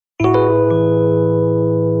You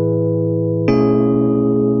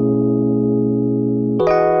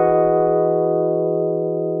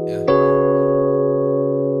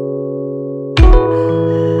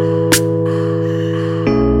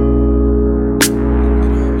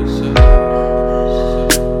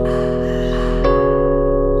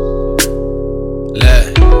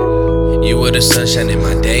were the sunshine in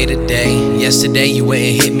my day-to-day. Yesterday you went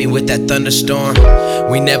and hit me with that thunderstorm.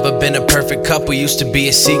 We never been a perfect couple, used to be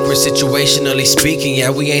a secret. Situationally speaking, yeah,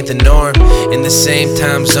 we ain't the norm. In the same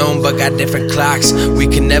time zone, but got different clocks. We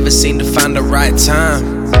can never seem to find the right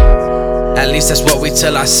time. At least that's what we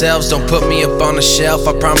tell ourselves. Don't put me up on the shelf,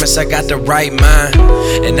 I promise I got the right mind.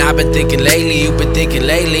 And I've been thinking lately, you've been thinking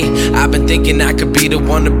lately. I've been thinking I could be the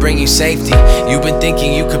one to bring you safety. You've been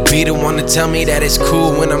thinking you could be the one to tell me that it's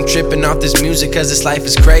cool when I'm tripping off this music, cause this life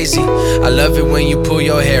is crazy. I love it when you pull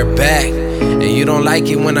your hair back, and you don't like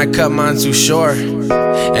it when I cut mine too short.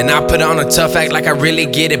 And I put on a tough act like I really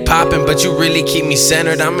get it poppin', but you really keep me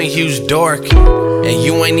centered, I'm a huge dork. And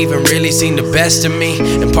you ain't even really seen the best of me.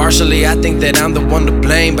 And partially I think that I'm the one to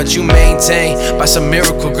blame, but you maintain, by some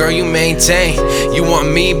miracle, girl, you maintain. You want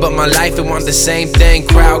me, but my life, it want the same thing.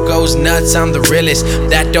 Crowd goes nuts, I'm the realest.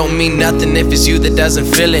 That don't mean nothing if it's you that doesn't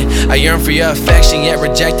feel it. I yearn for your affection, yet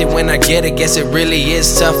reject it when I get it. Guess it really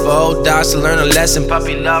is tough for old dogs to learn a lesson.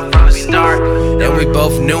 Puppy love from the start, and we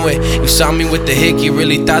both knew it. You saw me with the hickey,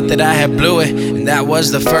 really thought that I had blew it. And that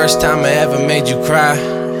was the first time I ever made you cry.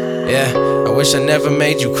 Yeah, I wish I never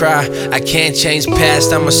made you cry. I can't change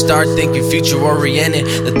past, I'ma start thinking future oriented.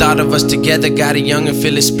 The thought of us together got it young and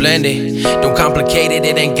feeling splendid. Don't complicate it,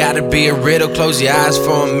 it ain't gotta be a riddle. Close your eyes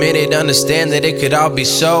for a minute, understand that it could all be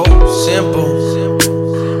so simple.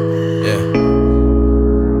 Yeah.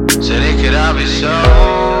 So it could all be so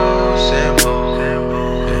simple.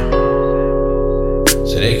 Yeah.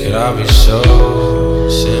 So they could all be so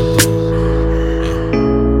simple.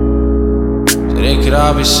 It could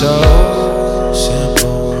all be so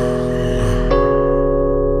simple.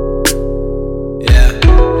 Yeah.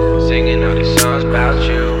 Singing all these songs about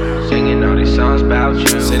you. Singing all these songs about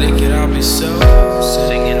you. Said it could all be so simple.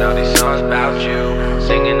 Singing all these songs about you.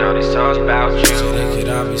 Singing all these songs about you. Said it could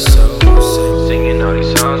all be so simple. Singing all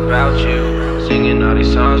these songs about you. Singing all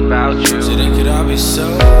these songs about you. Said it could all be so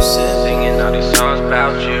simple. Singing all these songs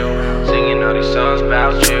about you. Singing all these songs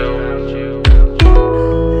about you.